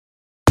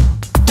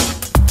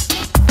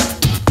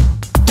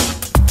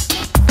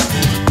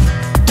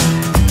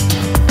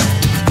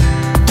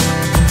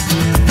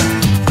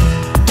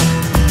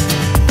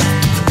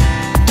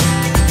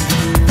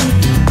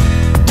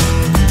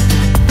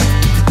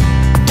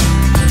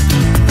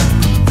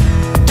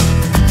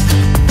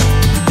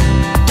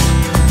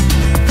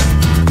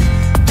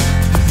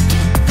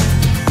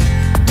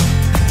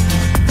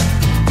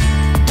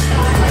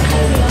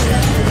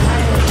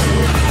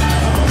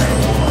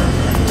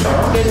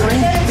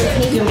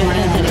Good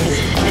morning.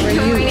 Good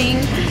morning.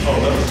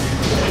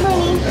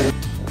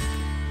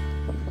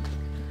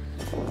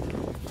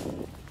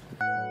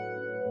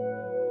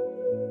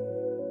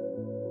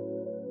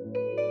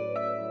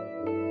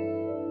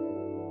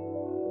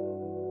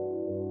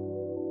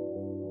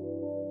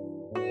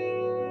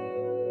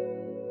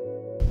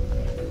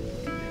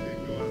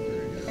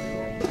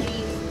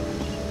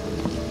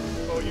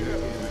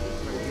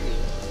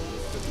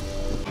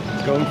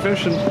 Going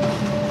fishing.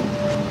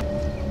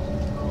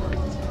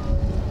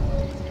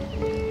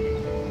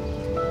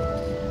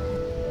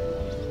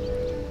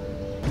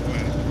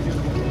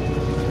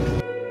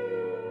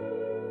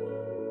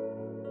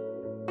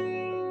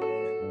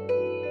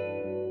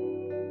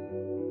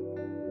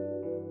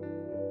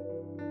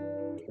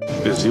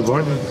 Busy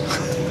morning.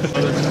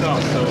 Other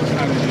stuff, so it's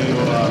time to do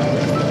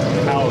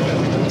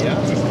halibut. Yeah.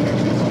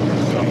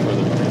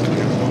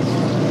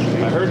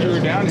 I heard you were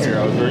down here. I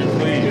was very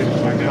pleased.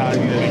 I got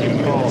you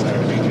a call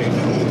there.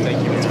 Thank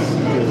you.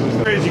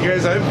 Hey, you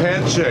guys, I'm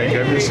Pat Shank.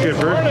 I'm your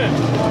skipper.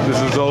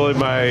 This is only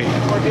my,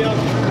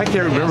 I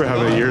can't remember how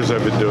many years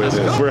I've been doing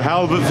this. We're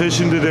halibut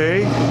fishing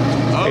today,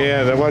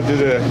 and I wanted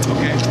to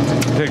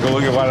take a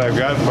look at what I've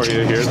got for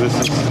you here. This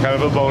is kind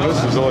of a bonus.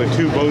 There's only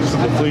 2 boats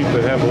in the fleet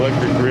that have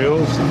electric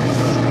reels,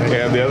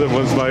 and the other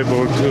one's my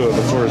boat too in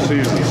the Four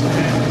Seasons.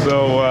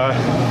 So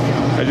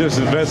I just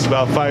invested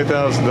about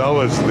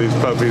 $5,000 in these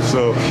puppies,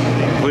 so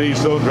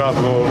please don't drop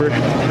them over.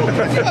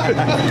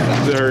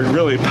 They're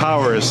really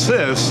power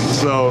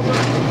assist, so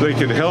they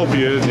can help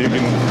you, and you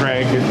can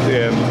crank it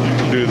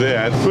and do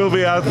that. We'll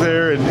be out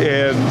there,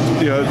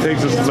 and you know, it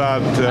takes us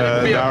about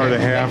an hour and a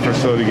half or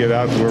so to get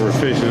out to where we're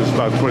fishing. It's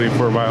about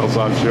 24 miles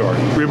offshore.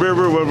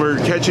 Remember, when we're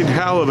catching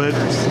halibut,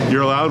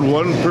 you're allowed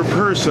 1 per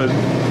person.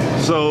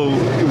 So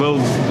we'll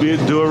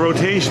do a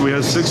rotation. We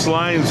have 6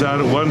 lines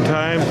out at one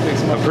time.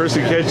 A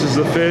person catches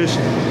the fish,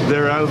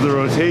 they're out of the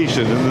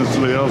rotation, and then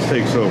somebody else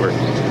takes over.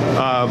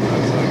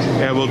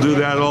 And we'll do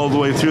that all the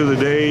way through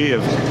the day.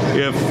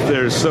 If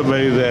there's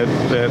somebody that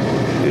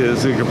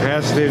is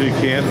incapacitated,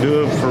 can't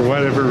do it for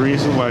whatever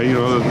reason, why, you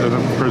know,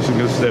 the person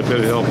can step in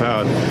and help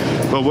out.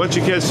 But once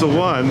you catch the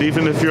one,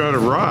 even if you're on a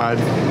rod,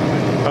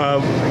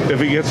 if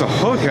he gets a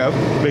hookup,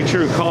 make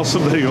sure to call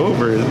somebody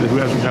over who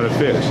hasn't caught a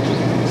fish.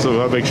 So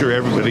I'll make sure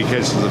everybody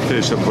catches the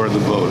fish on board the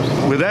boat.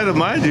 With that in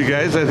mind, you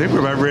guys, I think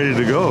we're about ready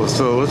to go.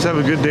 So let's have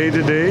a good day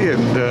today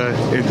and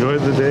enjoy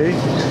the day.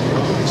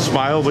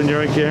 Smile when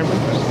you're on camera.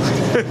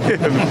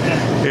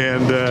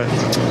 and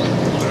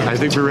I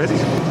think we're ready.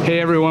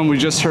 Hey everyone, we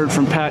just heard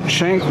from Pat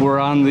Shank. We're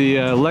on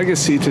the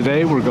Legacy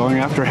today. We're going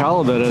after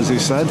halibut, as he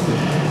said.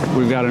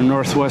 We've got a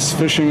Northwest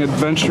fishing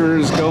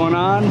adventures going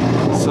on.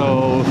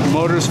 So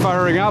motor's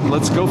firing up.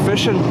 Let's go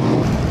fishing.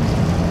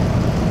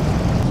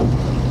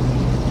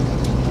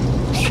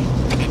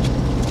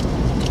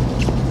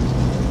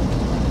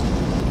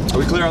 Are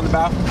we clear on the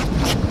bow?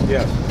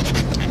 Yes.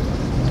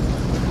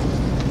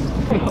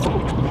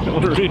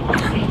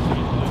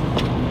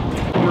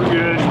 We're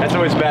good. That's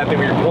always a bad thing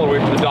when you're pulling away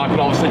from the dock and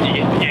all of a sudden you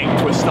get yanked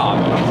to a stop.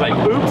 It's like,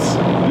 oops.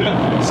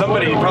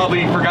 Somebody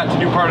probably forgot to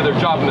do part of their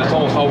job, and it's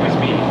almost always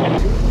me.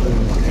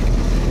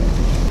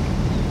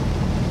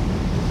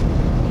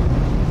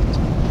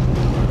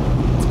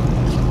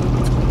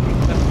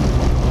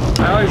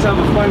 I always have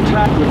a fun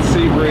time with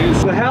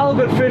Seabreeze. The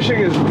halibut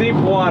fishing is deep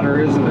water,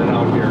 isn't it,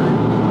 out here?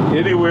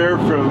 Anywhere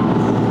from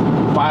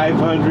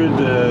 500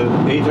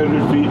 to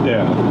 800 feet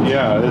down.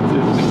 Yeah,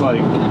 it's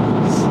like...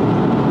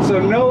 So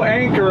no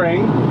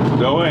anchoring.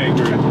 No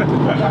anchoring.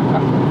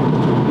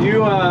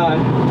 You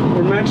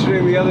were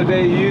mentioning the other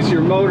day you use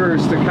your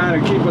motors to kind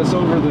of keep us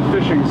over the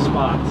fishing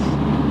spots.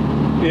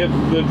 If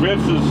the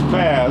drift is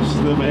fast,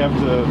 then we have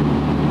to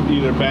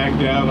either back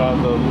down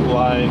on the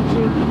lines,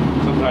 or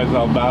sometimes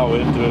I'll bow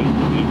into it,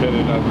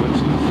 depending on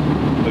which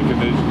the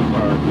conditions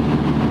are.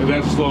 And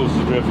that slows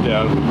the drift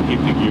down and keep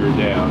the gear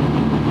down.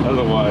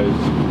 Otherwise,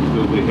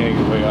 they'll be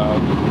hanging way out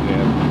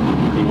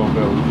and we won't be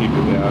able to keep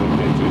it down and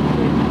catch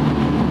anything.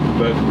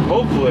 But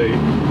hopefully,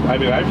 I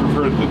mean, I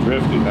prefer the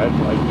drifting. I'd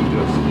like to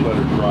just let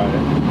her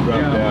drop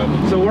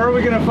down. So where are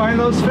we going to find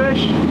those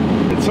fish?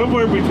 It's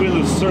somewhere between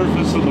the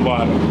surface and the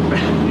bottom.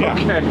 Yeah.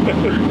 Okay.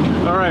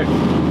 All right.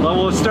 Well,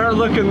 we'll start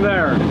looking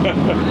there.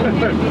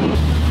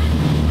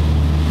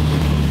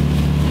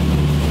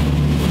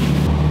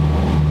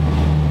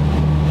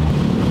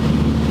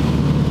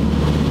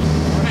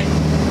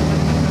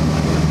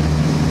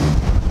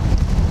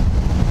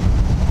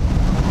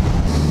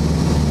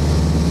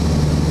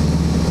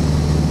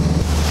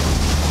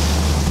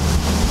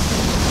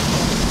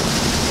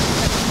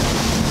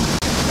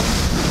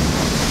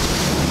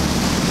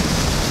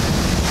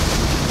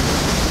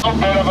 A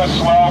bit of a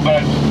swell,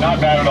 but not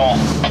bad at all.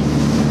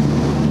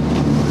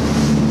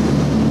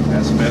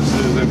 That's the best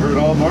news I've heard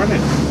all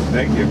morning.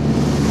 Thank you.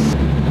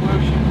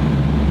 Pollution,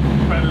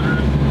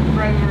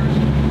 predators,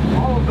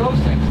 all of those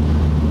things.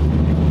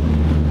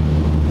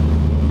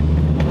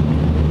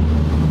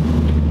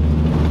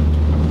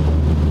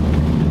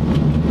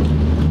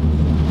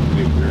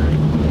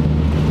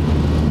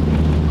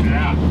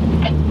 Yeah.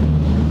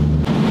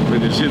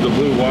 When you see the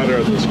blue water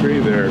on this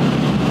screen there,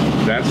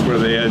 that's where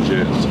the edge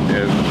is.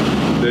 And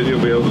then you'll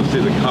be able to see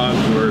the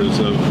contours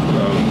of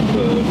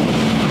the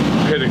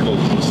pinnacles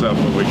and stuff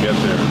when we get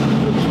there.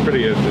 It's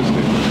pretty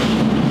interesting.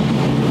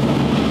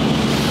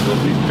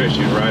 We'll be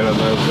fishing right on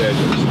those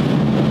edges.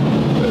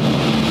 But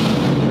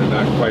they're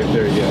not quite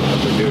there yet, but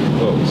they're getting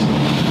close.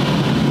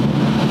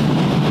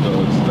 So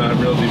it's not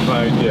real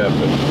defined yet,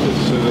 but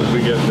as soon as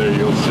we get there,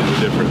 you'll see the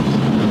difference.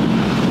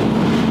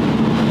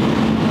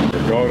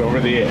 We're going over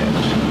the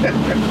edge.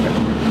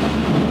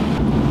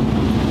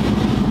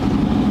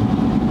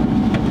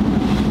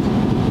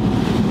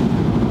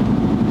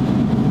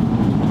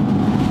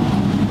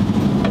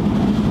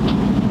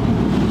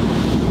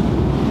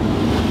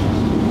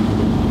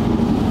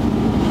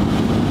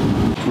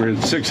 We're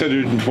at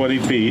 620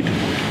 feet,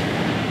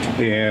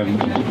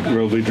 and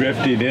we'll be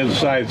drifting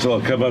inside, so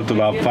it'll come up to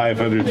about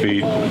 500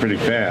 feet pretty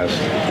fast.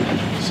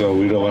 So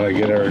we don't want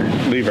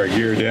to leave our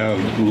gear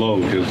down low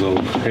because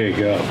they'll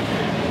hang up.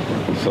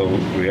 So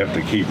we have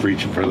to keep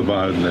reaching for the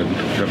bottom and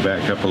then come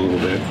back up a little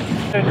bit.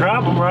 And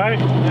drop them, right?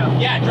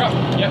 Yeah, drop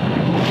them. Yep.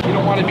 You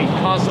don't want to be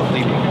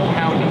constantly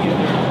pounding it.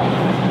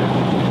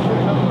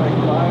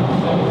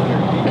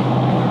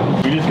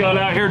 We just got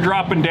out here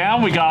dropping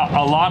down. We got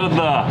a lot of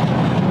the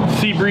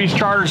Seabreeze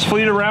charters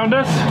fleet around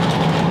us.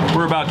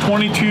 We're about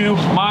 22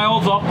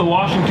 miles off the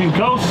Washington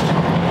coast.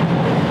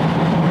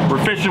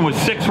 We're fishing with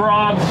 6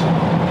 rods,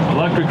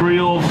 electric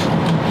reels,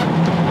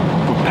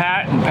 with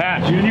Pat and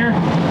Pat Jr.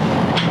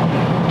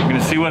 We're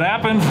gonna see what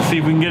happens and see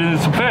if we can get into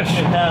some fish.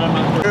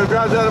 We're gonna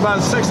drop down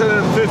about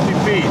 650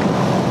 feet.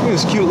 Look at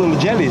these cute little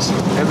jellies.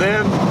 And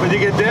then when you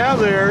get down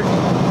there,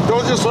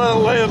 don't just let it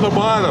lay on the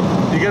bottom.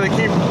 You gotta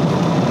keep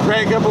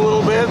crank up a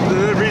little bit and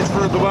then reach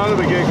for the bottom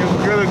again, because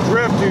we're gonna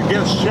drift, it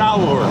gets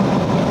shallower.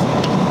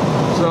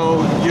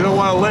 So you don't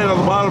want to lay it on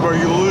the bottom or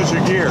you'll lose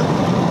your gear.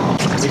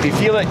 If you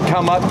feel it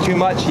come up too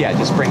much, yeah,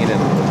 just bring it in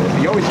a little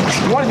bit. You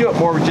want to do it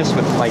more just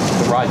with like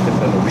the rod tip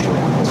than the reel.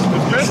 The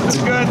drift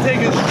is going to take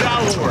it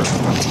shallower,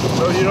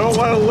 so you don't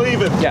want to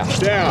leave it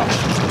down.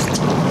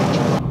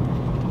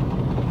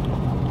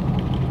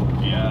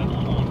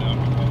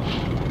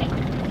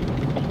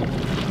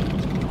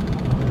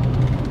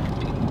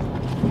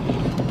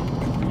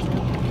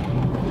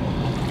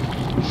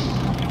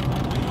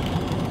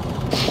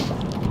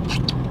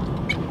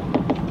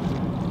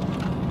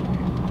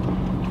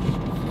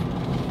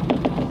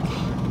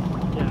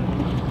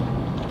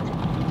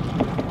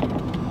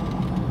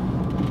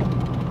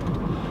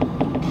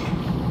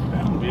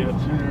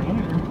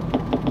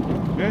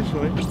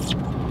 Eventually.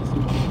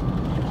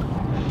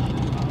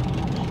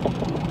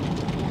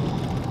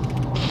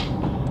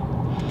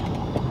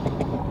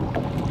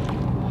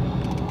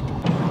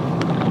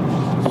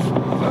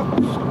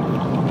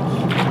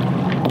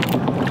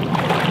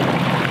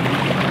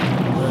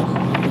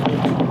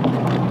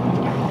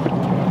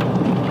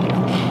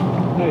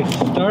 Nice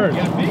start.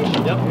 Yep.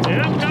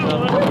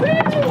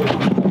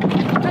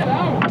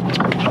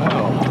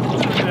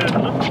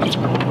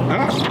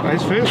 Ah,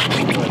 nice fish.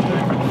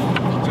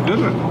 It's a good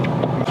one.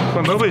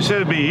 Well, nobody said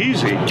it'd be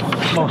easy.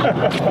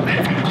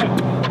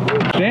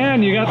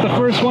 Dan, you got the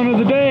first one of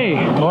the day.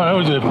 Well, it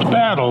was a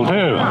battle, too.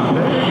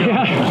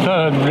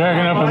 Yeah.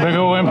 Dragging up a big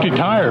old empty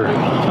tire.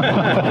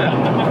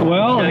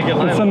 Well,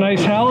 it's a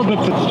nice halibut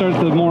to start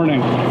the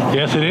morning.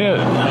 Yes, it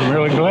is. I'm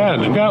really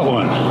glad I got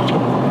one.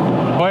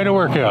 Quite a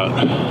workout.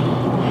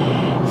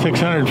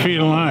 600 feet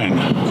of line.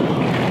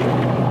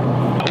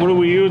 What are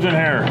we using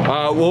here?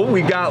 Well,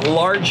 we got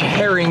large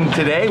herring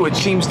today, which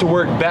seems to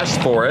work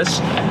best for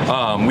us.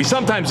 We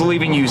sometimes will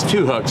even use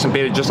 2 hooks and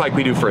bait it just like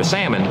we do for a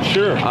salmon.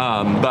 Sure.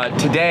 But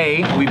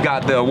today we've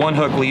got the 1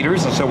 hook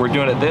leaders, and so we're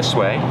doing it this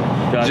way.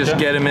 Gotcha. Just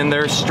get them in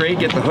there straight,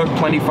 get the hook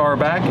plenty far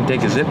back, and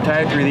take a zip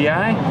tie through the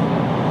eye.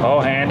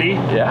 Oh, handy.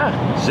 Yeah,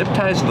 zip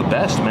ties are the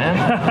best, man.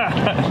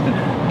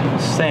 I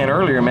was saying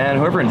earlier, man,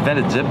 whoever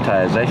invented zip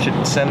ties, I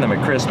should send them a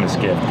Christmas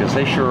gift, because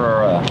they sure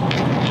are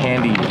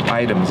handy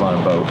items on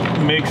a boat.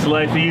 Makes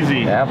life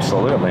easy.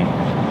 Absolutely.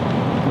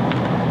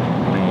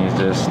 You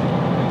just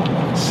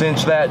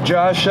cinch that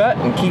jaw shut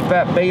and keep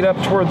that bait up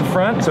toward the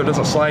front so it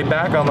doesn't slide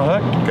back on the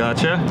hook.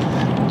 Gotcha.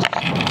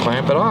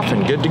 Clamp it off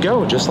and good to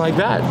go, just like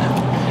that.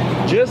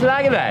 Just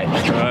like that.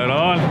 Right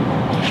on.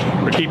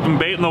 We're keeping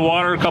bait in the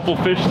water, a couple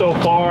fish so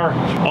far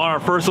on our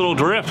first little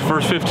drift,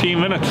 first 15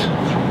 minutes.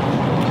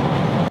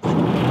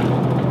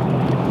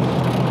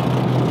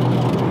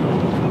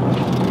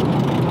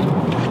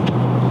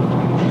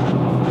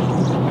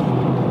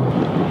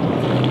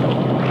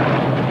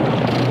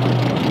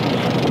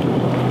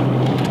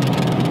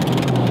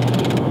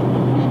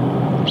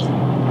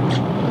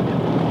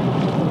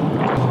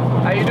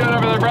 How you doing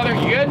over there, brother?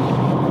 You good? We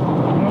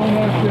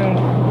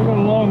got a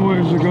long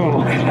ways to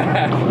go.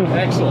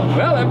 Excellent.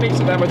 Well, that makes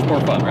it that much more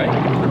fun, right?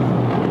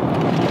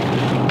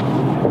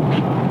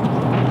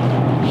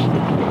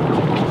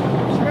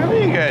 How are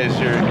you guys?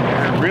 You're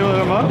reeling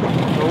them up?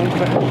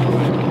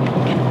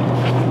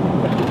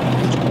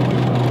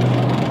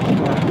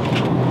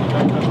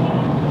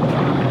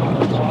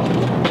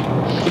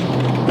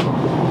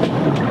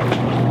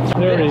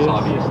 There he is.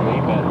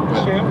 Obviously, but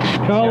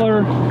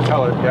Color,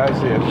 Color. Yeah, I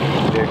see it.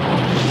 Hey,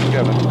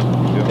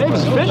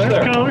 there's a fish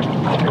there.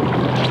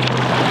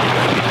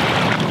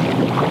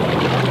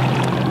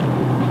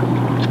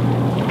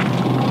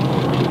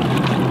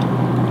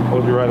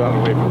 Hold you right on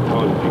the way from the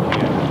boat if you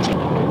can.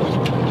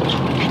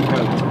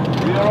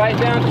 Reel right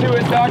down to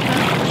it, Doctor.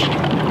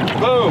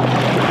 Boom.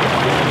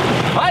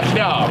 Hot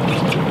dog.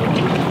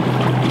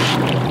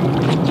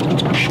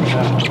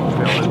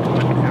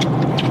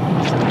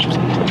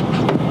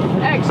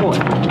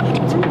 Excellent.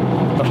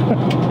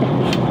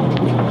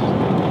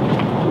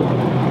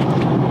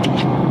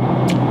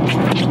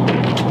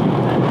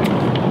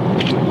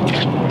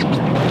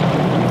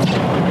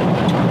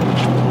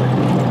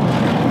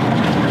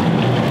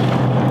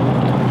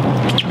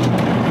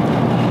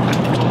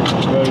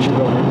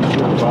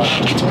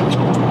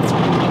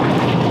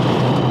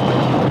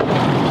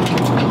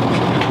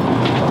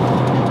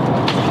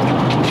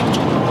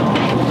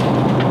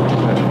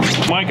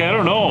 Mike, I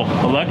don't know.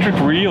 Electric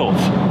reels.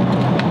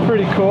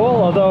 Pretty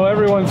cool, although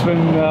everyone's been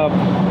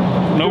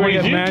doing Nobody's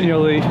it used it.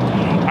 manually.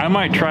 I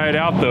might try it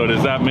out though.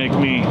 Does that make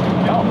me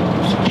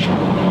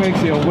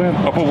Makes you a wimp.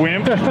 a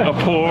wimp? A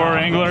poor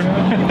angler?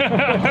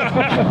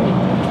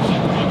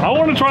 I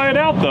want to try it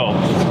out though.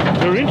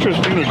 They're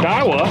interesting. They're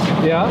Daiwa.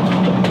 Yeah.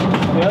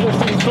 Yeah, this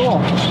thing's cool.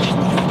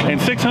 And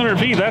 600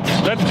 feet,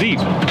 that's deep.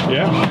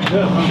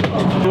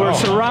 Yeah. We're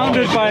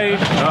surrounded by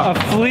a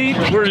fleet,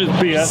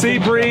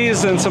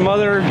 Seabreeze and some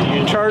other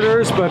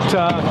charters, but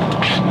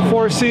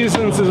Four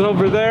Seasons is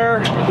over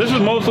there. This is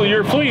mostly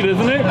your fleet,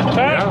 isn't it?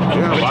 Pat?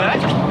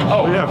 Yeah.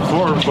 Oh, yeah,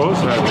 4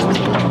 boats right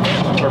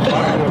here. Or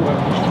 5 of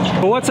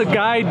them. But what's a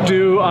guide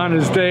do on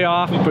his day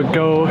off but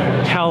go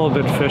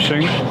halibut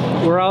fishing?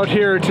 We're out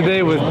here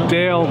today with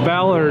Dale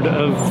Ballard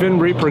of Fin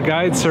Reaper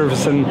Guide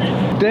Service. And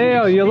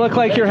Dale, you look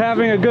like you're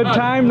having a good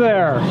time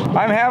there.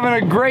 I'm having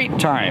a great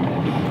time.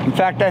 In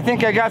fact, I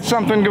think I got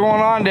something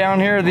going on down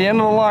here at the end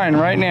of the line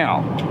right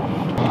now.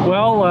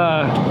 Well,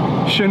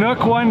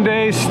 Chinook one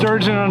day,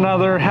 sturgeon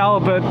another,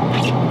 halibut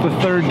the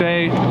third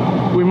day.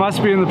 We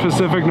must be in the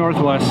Pacific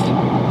Northwest.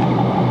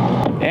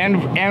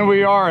 And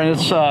we are, and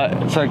it's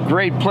a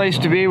great place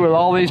to be with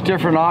all these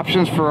different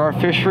options for our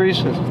fisheries,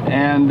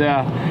 and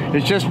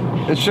it's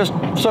just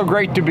so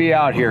great to be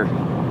out here.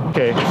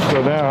 Okay,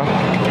 so now.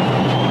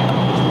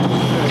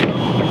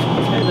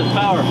 There's the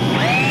power.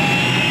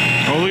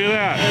 Oh, look at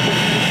that.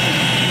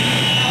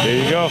 There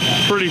you go.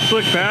 Pretty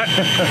slick, Pat.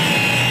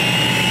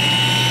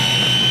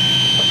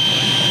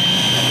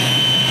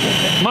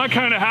 My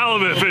kind of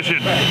halibut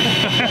fishing.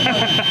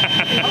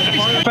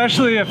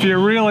 Especially if you're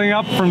reeling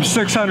up from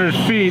 600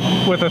 feet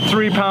with a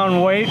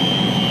 3-pound weight,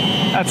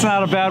 that's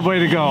not a bad way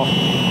to go.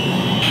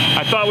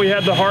 I thought we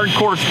had the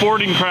hardcore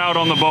sporting crowd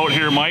on the boat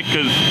here, Mike,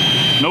 because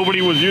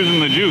nobody was using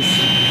the juice.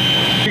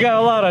 We got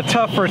a lot of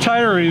tough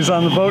retirees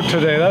on the boat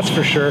today, that's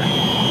for sure.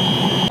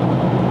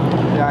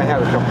 Yeah, I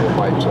had a couple of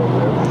bites over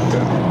there.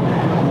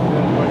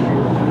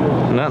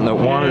 Nothing that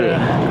wanted it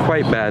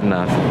quite bad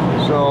enough.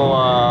 So,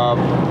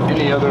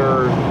 any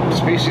other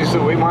species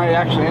that we might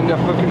actually end up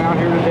hooking out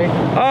here today?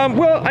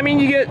 Well, I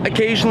mean,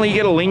 occasionally you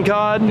get a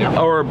lingcod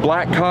or a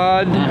black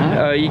cod.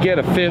 You get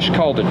a fish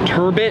called a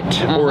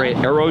turbot or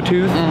an arrow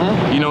tooth.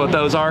 You know what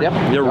those are? Yep.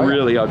 They're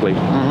really ugly.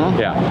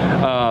 Yeah.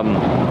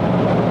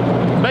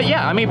 But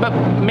yeah, I mean, but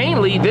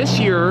mainly this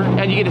year,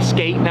 and you get a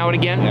skate now and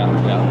again.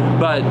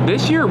 But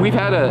this year we've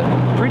had a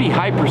pretty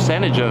high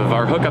percentage of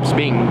our hookups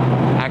being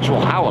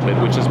actual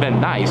halibut, which has been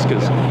nice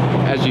because,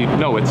 as you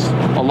know, it's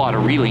a lot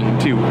of reeling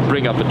to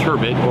bring up a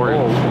turbot or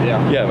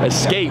a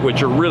skate,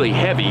 which are really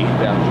heavy.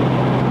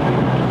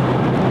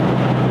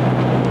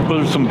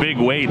 Those are some big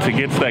weights. It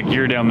gets that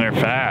gear down there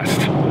fast.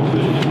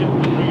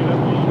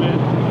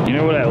 You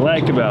know what I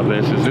liked about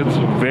this is it's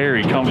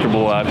very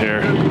comfortable out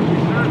here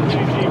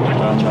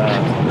on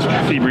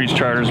Seabreeze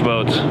Charters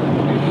boats.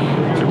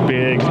 They're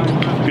big,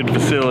 good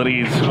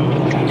facilities.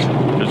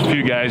 There's a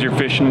few guys you're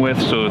fishing with,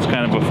 so it's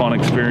kind of a fun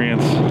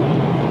experience.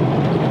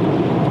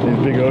 These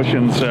big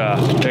oceans,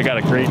 they got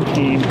a great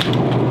team.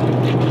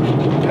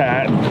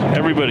 Pat,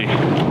 everybody.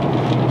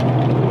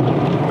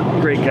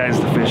 Great guys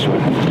to fish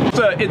with.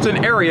 It's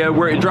an area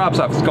where it drops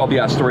off. It's called the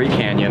Astoria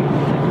Canyon,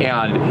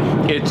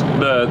 and it's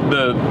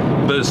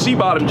the sea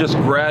bottom just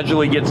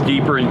gradually gets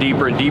deeper and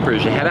deeper and deeper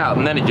as you head out,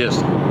 and then it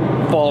just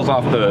falls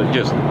off the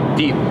just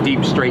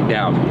deep straight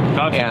down.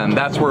 Gotcha. And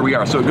that's where we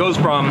are. So it goes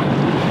from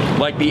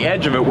like the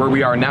edge of it where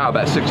we are now,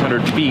 about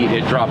 600 feet,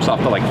 it drops off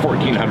to like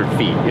 1,400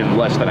 feet in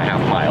less than a half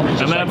mile.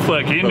 And that's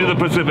like into the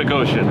Pacific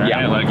Ocean, right?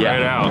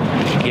 Right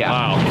out. Yeah.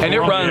 Wow. And it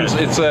runs,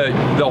 the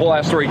whole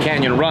Astoria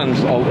Canyon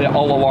runs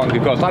all along the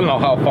coast. I don't know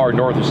how far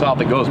north or south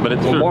it goes, but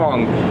it's a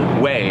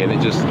long way, and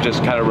it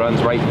just kind of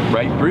runs right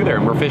through there.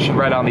 And we're fishing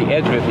right on the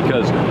edge of it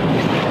because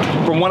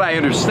from what I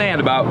understand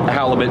about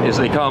halibut is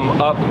they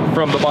come up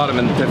from the bottom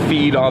and to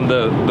feed on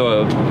the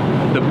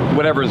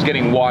whatever is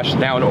getting washed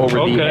down over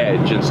the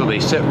edge, and so they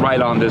sit right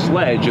right on this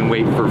ledge and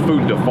wait for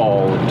food to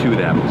fall to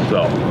them.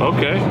 So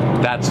Okay.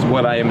 that's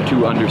what I am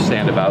to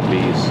understand about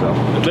these. So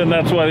Then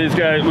that's why these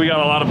guys, we got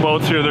a lot of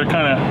boats here. They're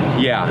kind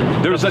of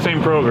yeah, there's the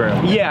same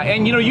program. Yeah,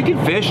 and you know, you can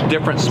fish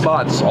different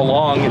spots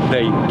along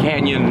the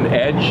canyon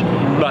edge,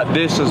 but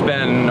this has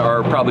been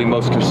our probably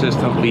most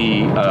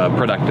consistently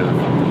productive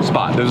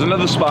spot. There's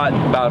another spot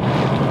about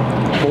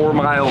 4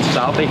 miles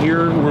south of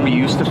here where we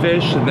used to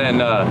fish, and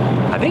then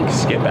I think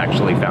Skip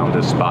actually found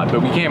this spot,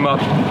 but we came up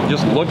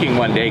just looking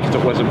one day because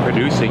it wasn't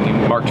producing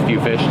and marked a few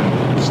fish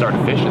and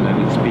started fishing,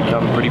 and it's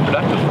become pretty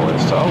productive for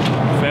us. So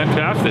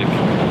Fantastic.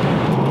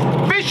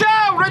 fish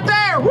out right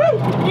there! Woo!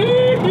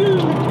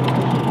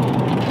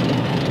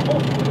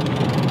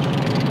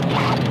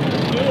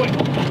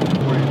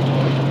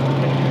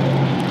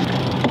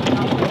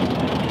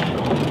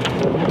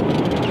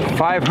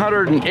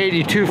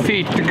 582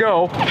 feet to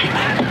go.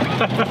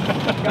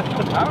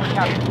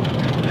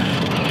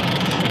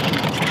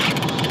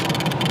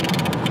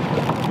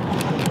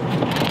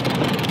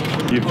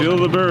 You feel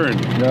the burn.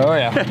 Oh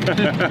yeah.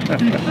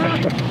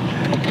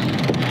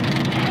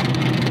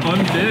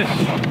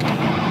 Unfinished.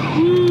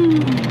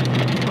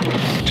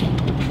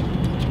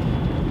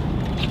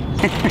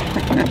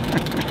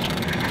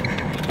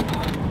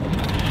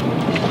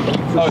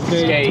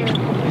 Okay.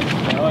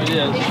 Oh, it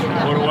is.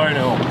 What do I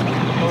know?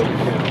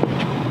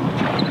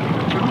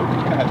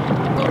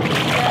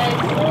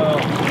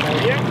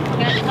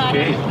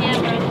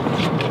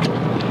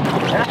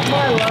 That's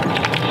my luck.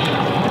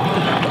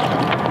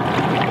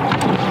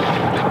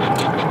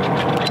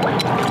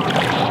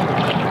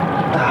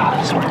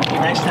 This one.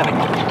 Nice having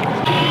you.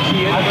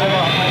 See it?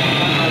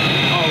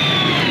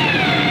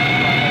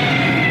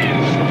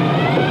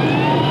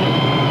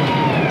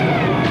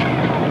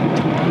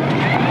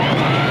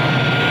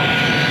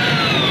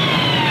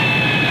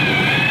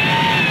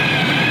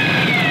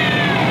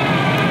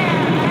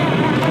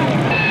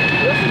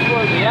 This is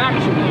where the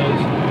action is.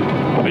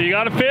 Oh, you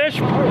got a fish?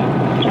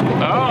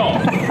 Oh.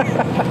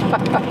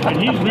 And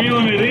he's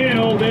reeling it in,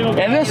 old Dale.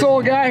 And this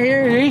old guy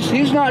here,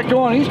 he's not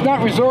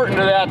resorting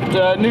to that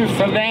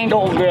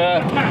newfangled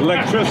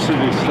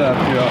Electricity stuff,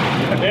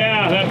 yeah.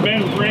 Yeah, that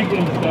Ben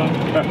Franklin stuff.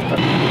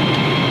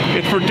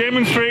 It's for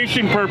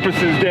demonstration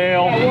purposes,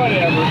 Dale.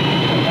 whatever.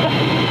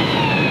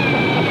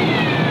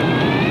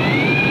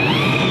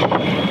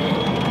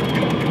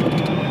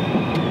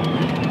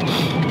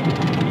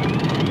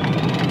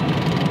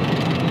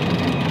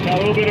 Got a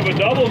little bit of a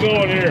double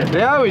going here.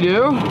 Yeah, we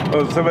do.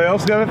 Oh, somebody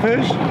else got a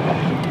fish?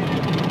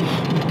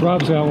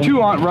 Rob's got one.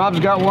 Two on. Rob's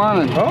got one.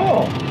 And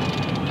Oh.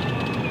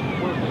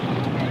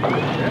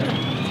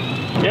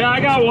 Yeah, I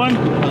got one.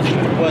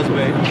 Was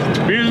big.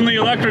 I'm using the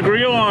electric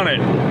reel on it.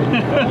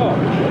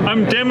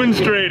 I'm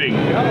demonstrating.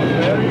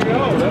 There you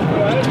go. That's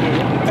what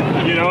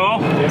I do. You know?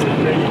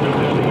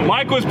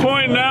 Mike was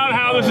pointing out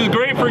how this is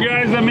great for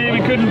guys that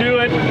maybe couldn't do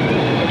it.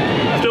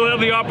 Still have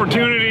the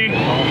opportunity.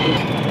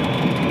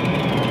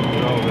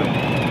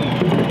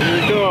 Here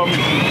it comes.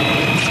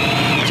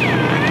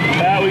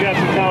 We got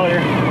some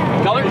color.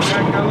 Color?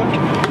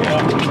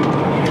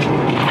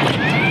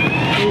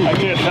 I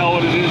can't tell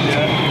what it is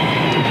yet.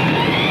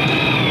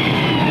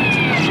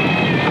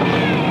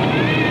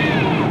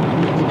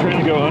 Trying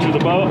to go under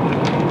the boat.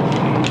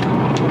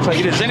 Looks like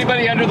it is.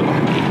 Anybody under the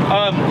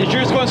boat? Is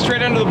yours going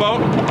straight under the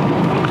boat?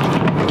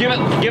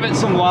 Give it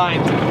some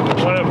line.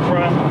 One up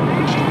front.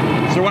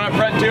 Is there one up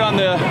front too on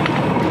the...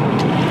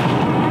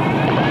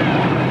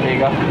 There you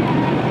go.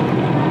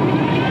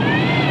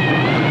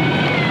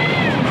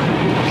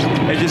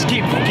 And just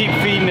keep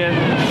feeding it.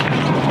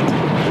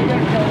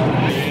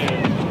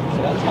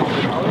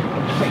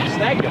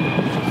 Snagged him.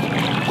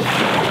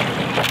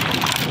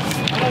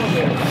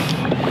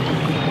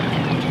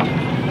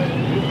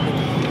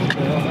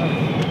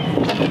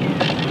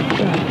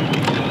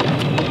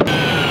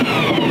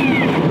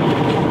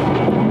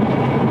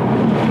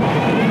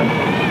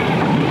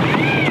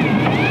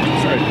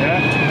 Sorry,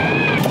 Dad.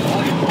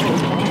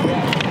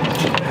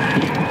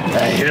 I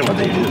hate it when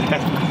they do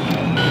that.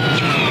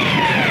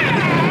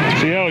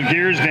 See how it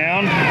gears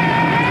down?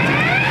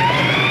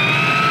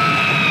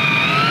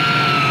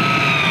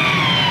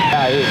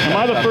 Am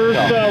I the first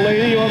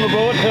lady on the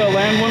boat to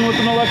land one with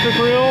an electric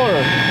reel,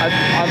 or?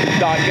 I'm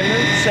not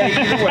gonna say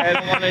either way. I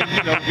don't want to,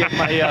 get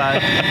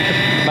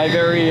my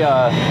very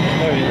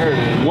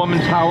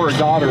woman-powered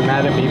daughter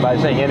mad at me by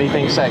saying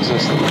anything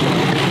sexist.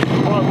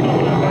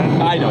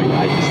 I know,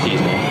 I just tease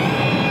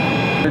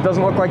me. It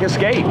doesn't look like a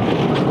skate,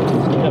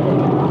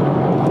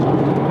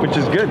 which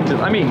is good.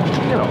 I mean,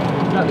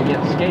 nothing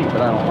against skate,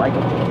 but I don't like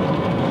it.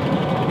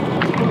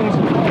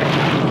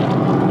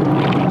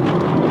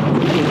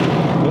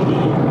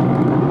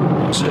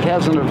 it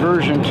has an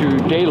aversion to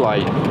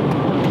daylight.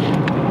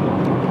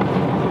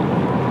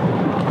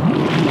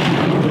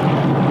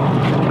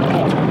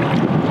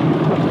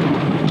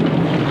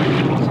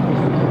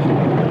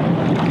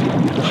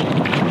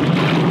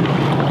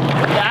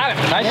 Got it.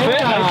 Nice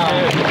fit.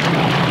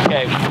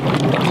 Okay,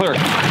 clear.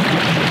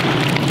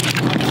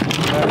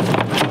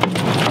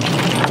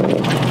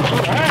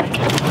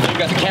 You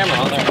got the camera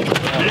on there.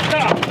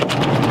 Yeah.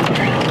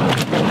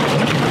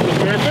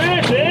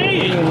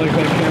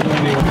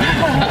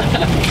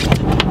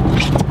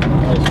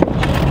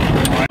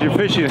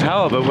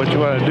 halibut, what you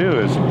want to do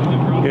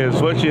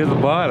is once you hit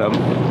the bottom,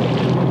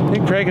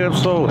 you crank it up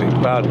slowly,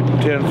 about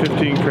 10,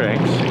 15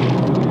 cranks.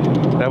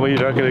 That way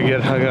you're not going to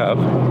get hung up.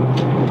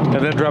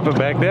 And then drop it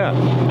back down.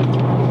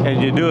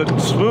 And you do it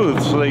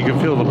smooth so that you can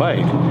feel the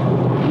bite.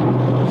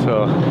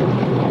 So,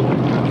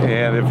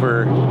 and if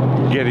we're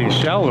getting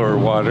shallower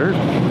water,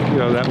 you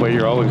know, that way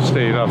you're always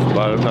staying off the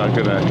bottom, not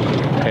going to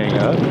hang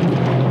up.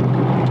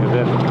 And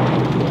then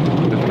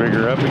just bring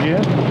her up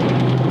again.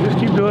 Just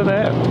keep doing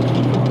that.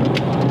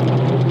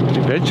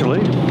 Eventually,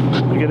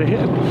 you get a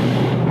hit.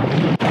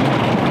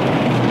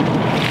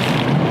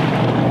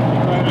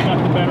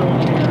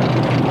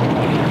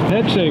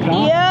 Head shake,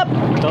 huh? Yep,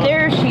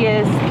 there she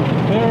is.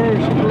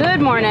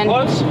 Good morning.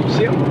 Close?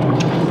 See him?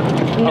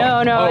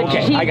 No, no. Oh,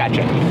 okay, I got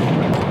you.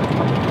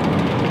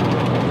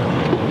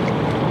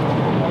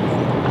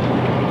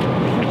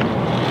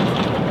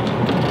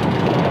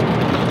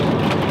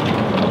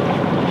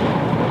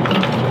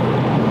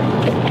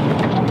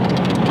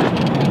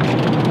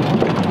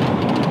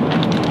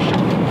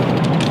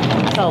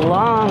 It's a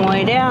long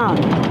way down.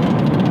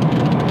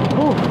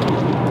 Ooh.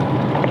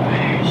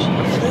 There she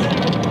is.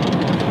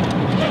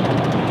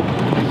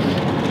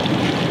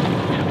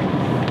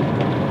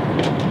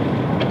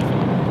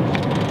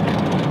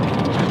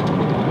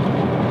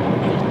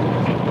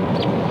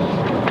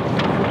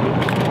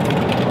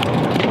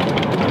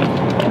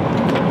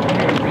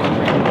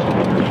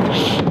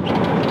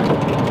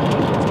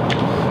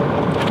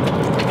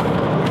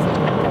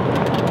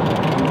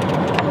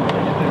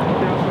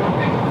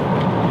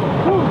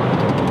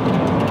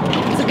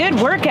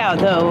 Workout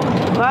though.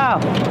 Wow.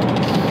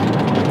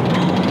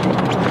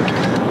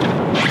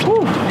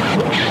 Whew.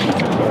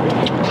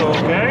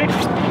 Okay.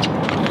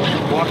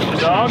 Walk the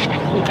dog.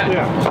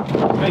 Yeah.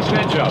 Nice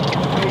man job.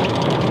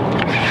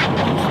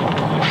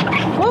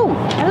 Whoa.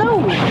 Hello.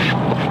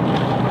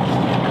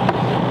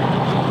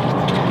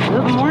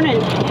 Good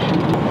morning.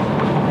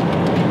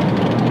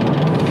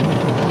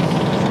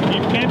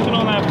 Keep tension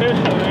on that fish, I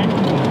think.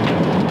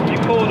 You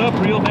pull it up,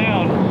 reel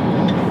down.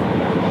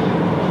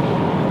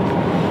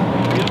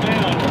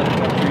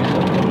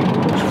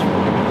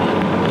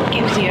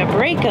 Gives you a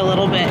break a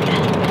little bit.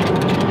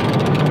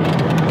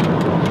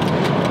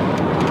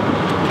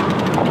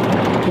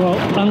 Well,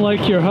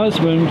 unlike your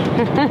husband,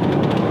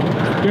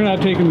 you're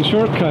not taking the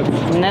shortcuts.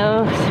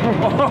 No, sir.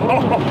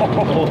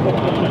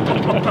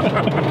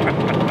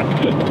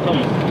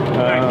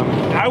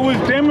 I was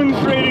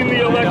demonstrating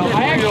the electric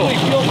I actually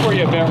feel for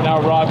you now,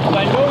 Rob, because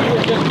I know you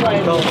were just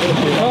trying to...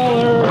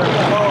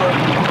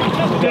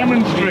 Just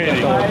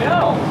demonstrating. I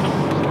know.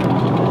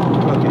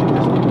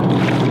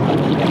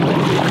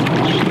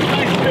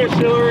 Nice fish,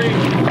 Hillary.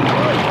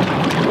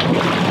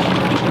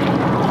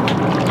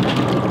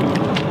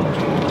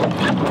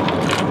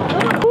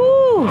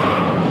 Woo.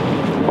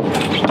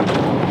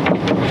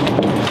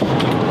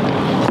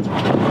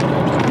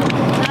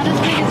 Not as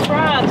big as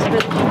frogs,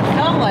 but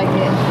felt like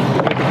it.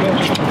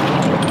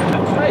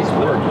 Nice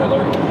work,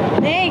 Hillary.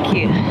 Thank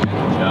you.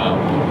 Good job.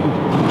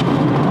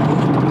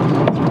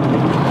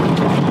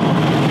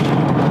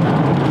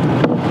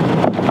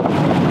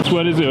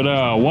 What is it,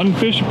 one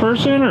fish a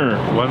person or?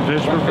 One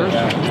fish per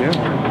person, yeah.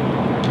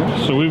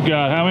 So we've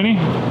got how many?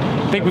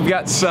 I think we've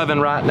got 7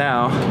 right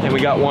now, and we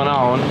got 1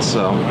 on,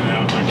 so.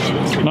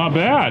 Not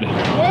bad.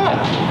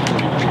 Yeah.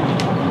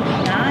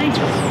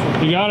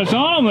 Nice. You got us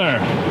on them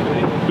there.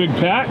 Big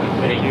Pat?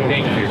 Thank you for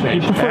your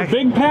You prefer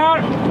Big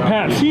Pat?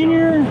 Pat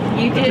Senior?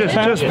 You did.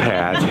 Just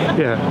Pat,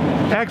 yeah.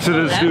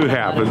 Accidents do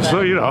happen,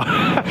 so you know,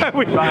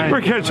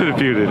 we're catching a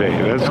few today.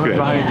 That's good.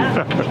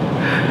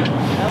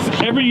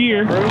 Every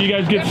year, you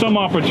guys get some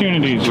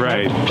opportunities.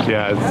 Right.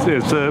 Yeah.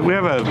 It's we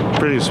have a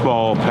pretty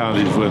small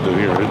poundage window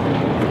here in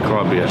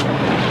Columbia.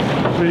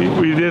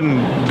 We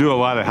didn't do a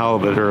lot of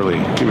halibut early.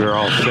 We were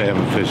all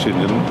salmon fishing,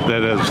 and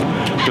then as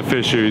the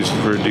fisheries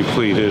were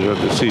depleted or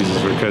the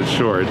seasons were cut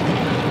short,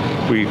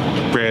 we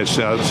branched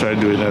out and started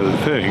doing other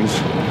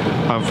things.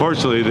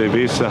 Unfortunately, they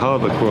based the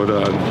halibut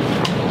quota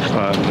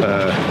on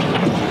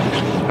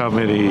how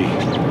many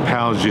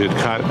pounds you had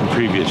caught in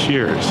previous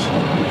years.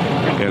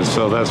 And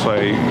so that's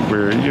why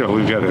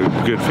we've got a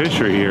good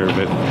fishery here,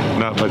 but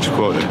not much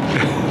quota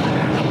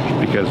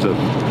because of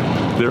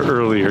the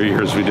earlier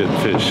years we didn't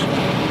fish.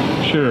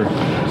 Sure.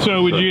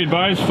 So would you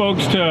advise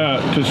folks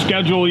to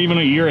schedule even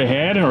a year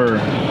ahead, or?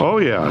 Oh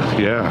yeah,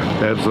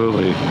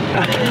 absolutely.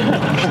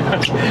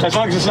 As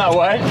long as it's not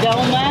what?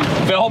 Velma?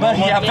 Velma?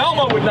 Yeah,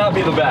 Velma would not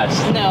be the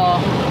best. No.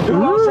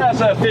 Who else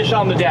has a fish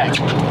on the deck?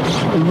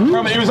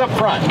 He was up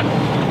front.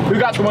 Who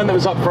got the one that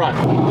was up front?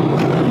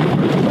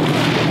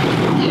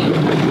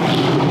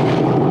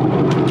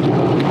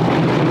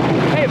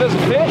 Hey, there's a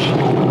fish.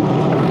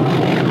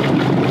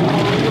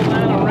 Reel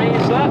down and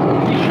raise up.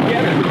 You should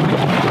get her.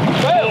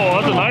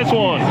 Oh, that's a nice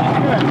one.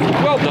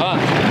 Well done.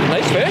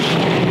 Nice fish.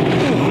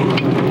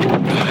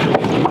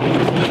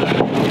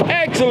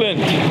 Excellent.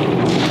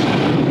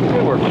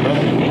 Good work,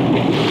 brother.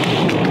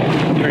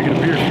 Drinking a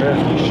beer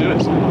fast. You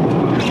should.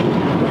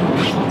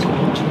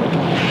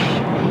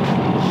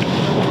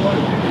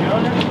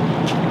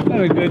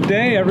 Had a good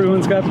day.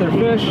 Everyone's got their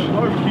fish.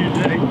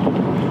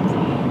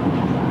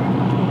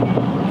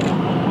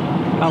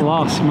 I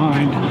lost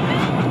mine.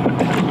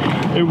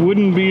 It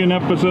wouldn't be an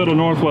episode of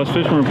Northwest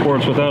Fishing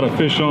Reports without a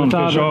fish on,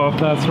 fish off.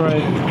 That's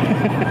right.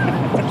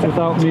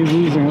 Without me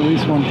losing at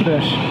least one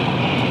fish.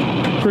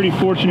 Pretty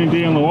fortunate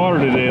day on the water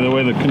today, the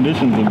way the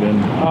conditions have been.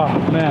 Oh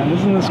man,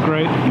 isn't this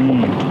great? I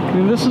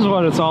mean, this is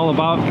what it's all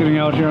about, getting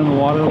out here in the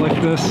water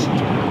like this.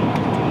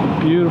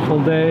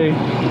 Beautiful day,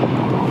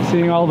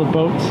 seeing all the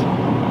boats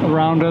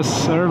around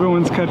us.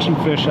 Everyone's catching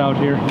fish out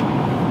here.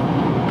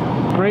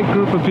 Great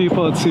group of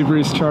people at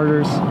Seabreeze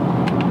Charters.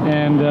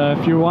 And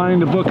if you're wanting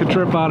to book a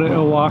trip out at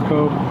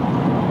Ilwaco,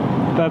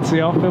 that's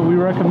the outfit we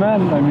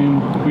recommend. I mean,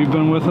 we've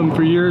been with them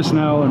for years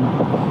now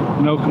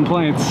and no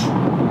complaints.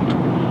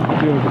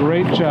 Do a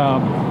great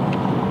job.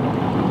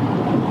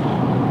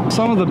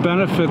 Some of the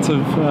benefits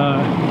of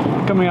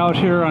coming out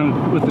here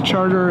with the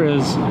charter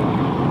is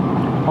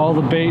all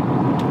the bait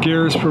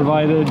gear is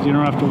provided. You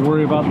don't have to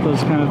worry about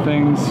those kind of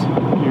things.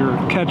 Your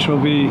catch will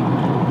be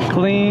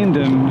cleaned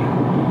and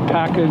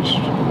packaged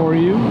for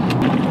you.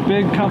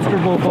 Big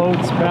comfortable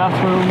boats,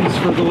 bathrooms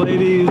for the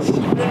ladies,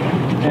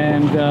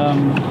 and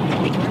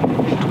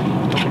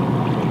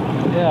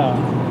yeah,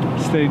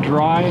 stay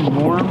dry and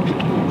warm.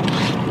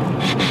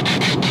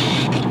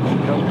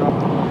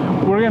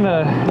 We're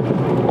gonna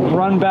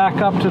run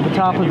back up to the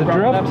top of the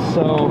drift,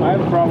 so I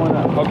have a problem with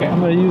that. Okay, I'm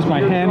gonna use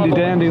my handy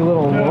dandy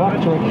little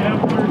electric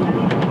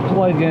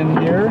plug in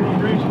here.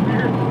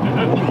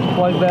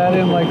 Plug that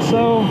in like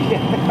so.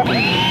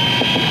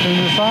 Turn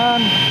this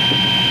on,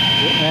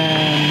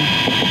 and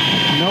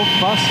no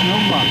fuss, no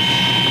muss.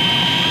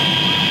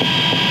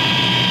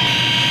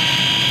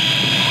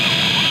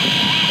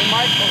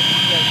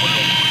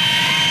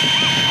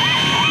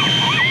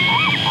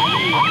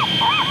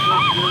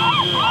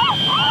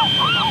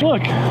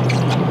 Look.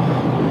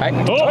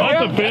 That's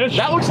a fish.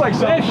 That looks like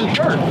fish.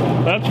 Sure.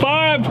 That's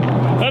 5.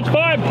 That's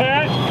 5,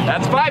 Pat.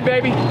 That's 5,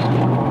 baby.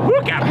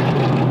 Look at it.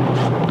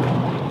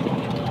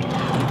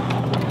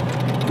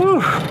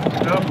 Whew.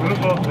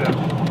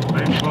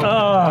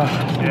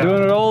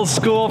 Doing it old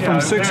school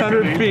from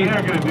 600 feet.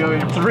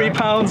 3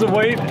 pounds of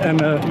weight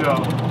and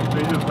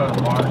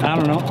I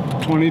don't know,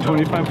 20,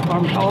 25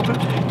 pound halibut.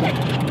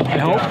 I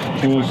hope.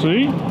 We'll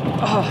see.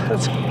 Oh,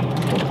 that's.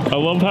 I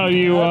love how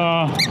you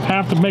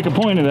have to make a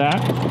point of that.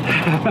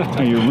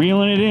 You're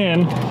reeling it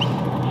in.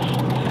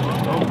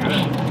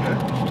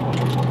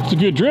 It's a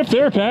good drift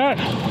there, Pat.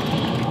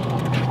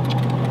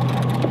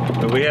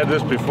 But we had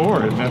this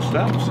before, it messed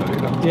up, so you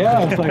know.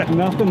 Yeah, it's like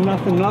nothing,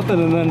 nothing,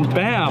 nothing, and then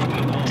bam,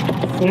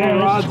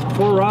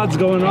 four rods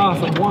going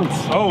off at once.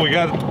 Oh, we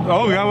got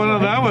one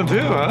on that one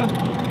too, huh?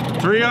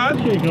 3 on?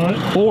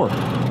 4.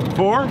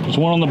 4? There's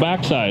one on the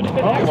backside.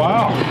 Oh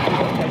wow.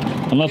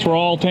 Unless we're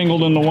all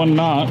tangled into one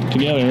knot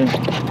together.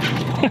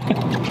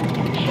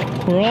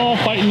 We're all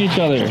fighting each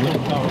other.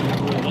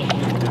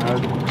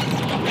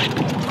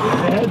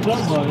 Heads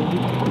up, buddy.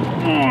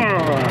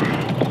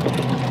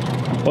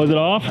 Was it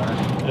off?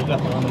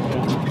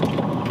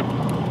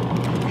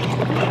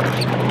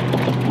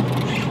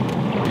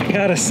 I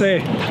gotta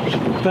say,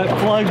 that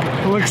plug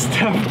looks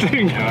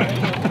tempting.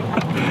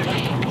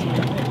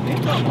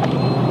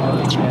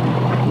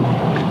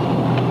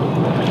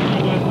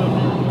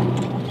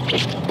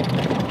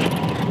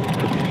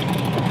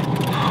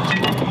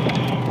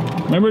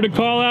 Remember to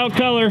call out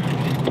color.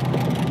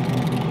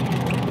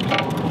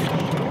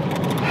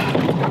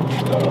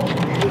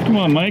 Come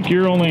on, Mike,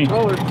 you're only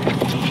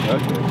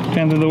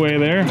 10th of the way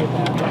there.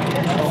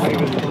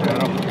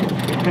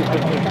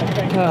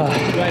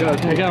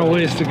 I got a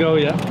ways to go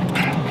yet.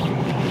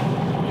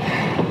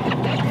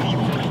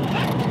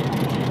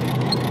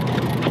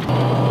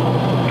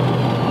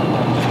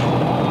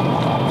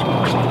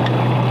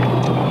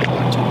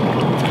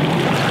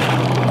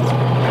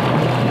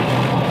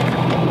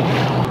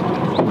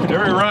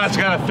 Every rod's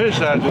got a fish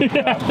on it.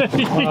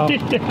 Wow.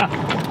 Yeah.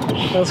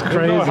 That's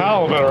crazy. There's no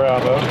halibut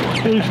around though.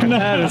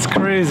 That is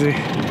crazy.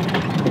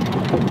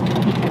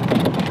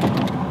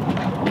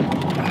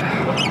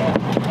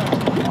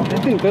 I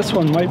think this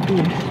one might be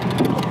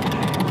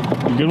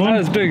A good one? not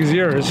as big as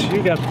yours.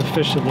 You got the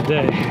fish of the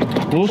day.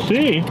 We'll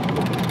see.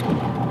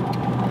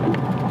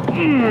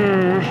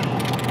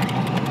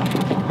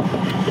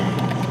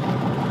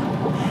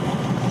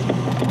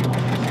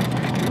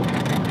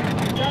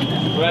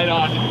 Right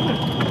on.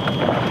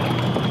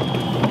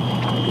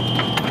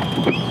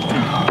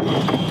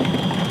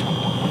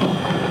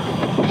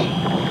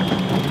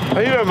 How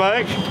you doing,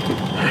 Mike?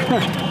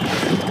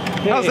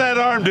 How's that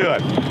arm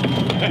doing?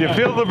 You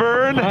feel the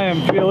burn? I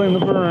am feeling the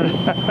burn.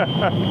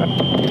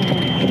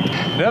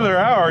 Another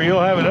hour, you'll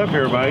have it up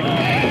here, Mike.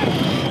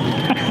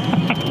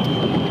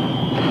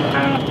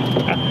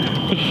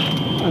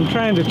 I'm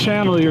trying to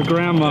channel your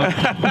grandma.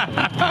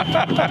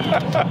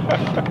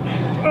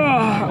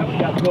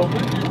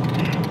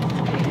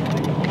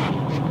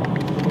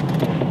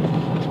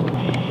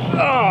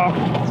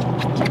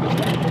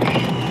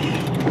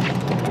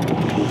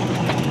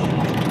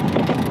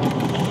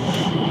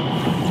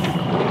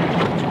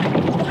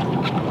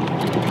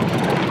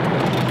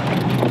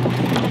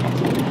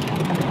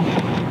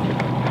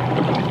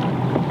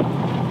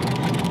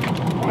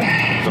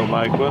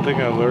 Mike, one thing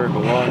I learned a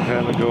long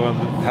time ago on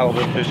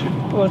halibut fishing.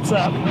 What's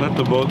up? Let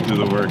the boat do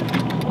the work.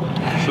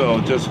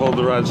 So just hold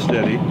the rod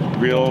steady,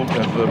 reel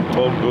as the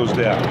boat goes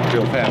down,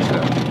 real fast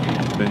down.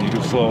 Then you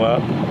can slow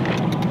up,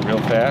 real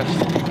fast.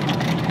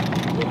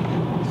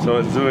 So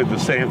it's doing the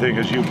same thing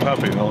as you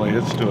pumping, only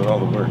it's doing all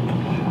the work.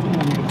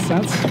 That makes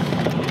sense.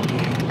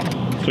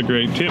 It's a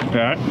great tip,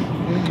 Pat.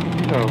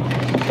 You know,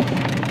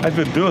 I've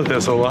been doing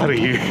this a lot of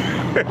years.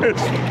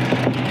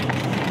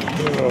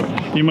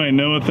 You might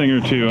know a thing or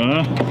two,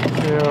 huh?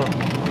 Yeah.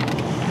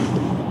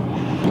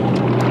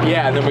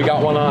 Yeah, and then we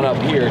got one on up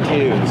here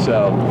too,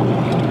 so.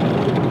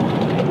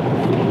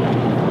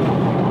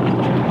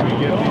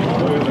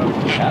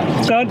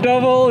 Stunt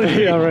double?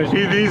 Yeah, right.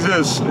 He needs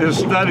his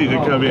study to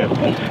come in.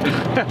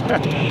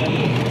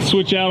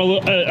 Switch out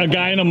a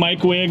guy in a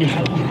mic wig.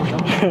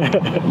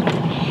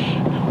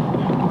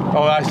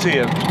 Oh, I see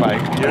it,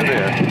 Mike. You're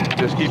there.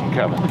 Just keep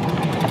coming.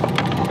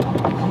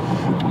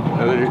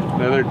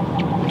 Another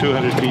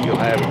 200 feet you'll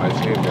have him. I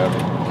see him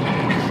coming.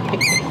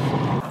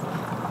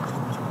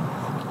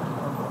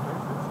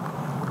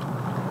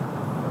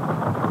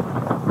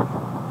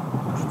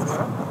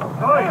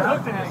 Oh, he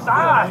looked at his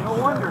side. No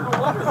wonder.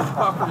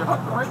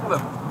 Right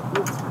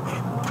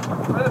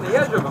on the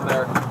edge of him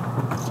there.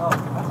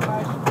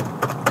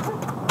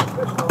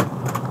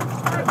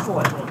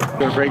 Excellent.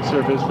 Break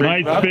surface.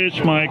 Nice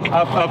fish, Mike.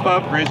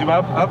 Up. Raise him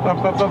up. Up.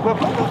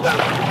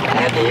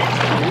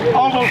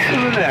 Almost to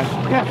the net.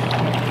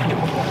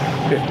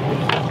 Yeah.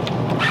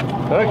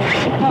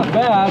 Not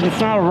bad. It's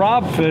not a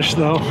rob fish,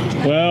 though.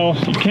 Well,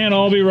 you can't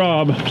all be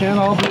Rob. Can't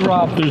all be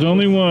robbed. There's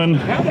only one.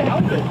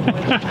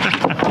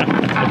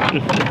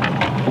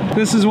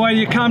 This is why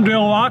you come to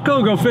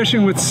Ilwaco, go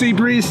fishing with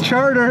Seabreeze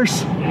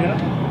charters.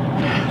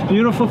 Yeah.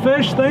 Beautiful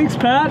fish. Thanks,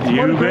 Pat.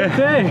 What a great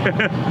day.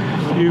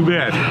 You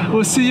bet.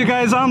 We'll see you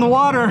guys on the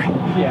water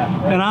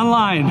and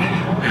online.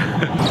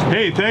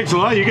 Hey, thanks a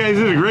lot. You guys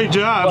did a great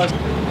job.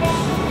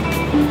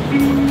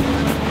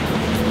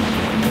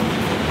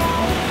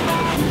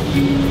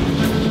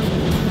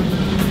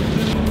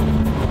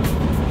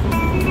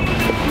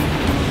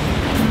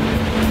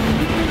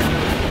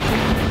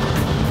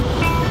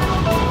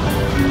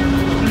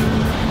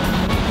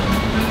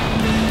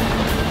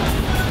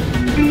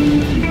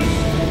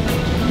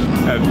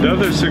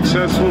 Another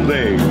successful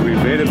day. We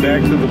made it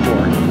back to the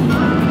port.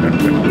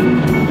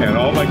 And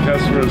all my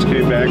customers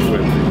came back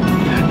with me.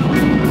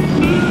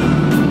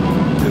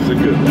 It's a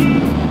good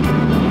one.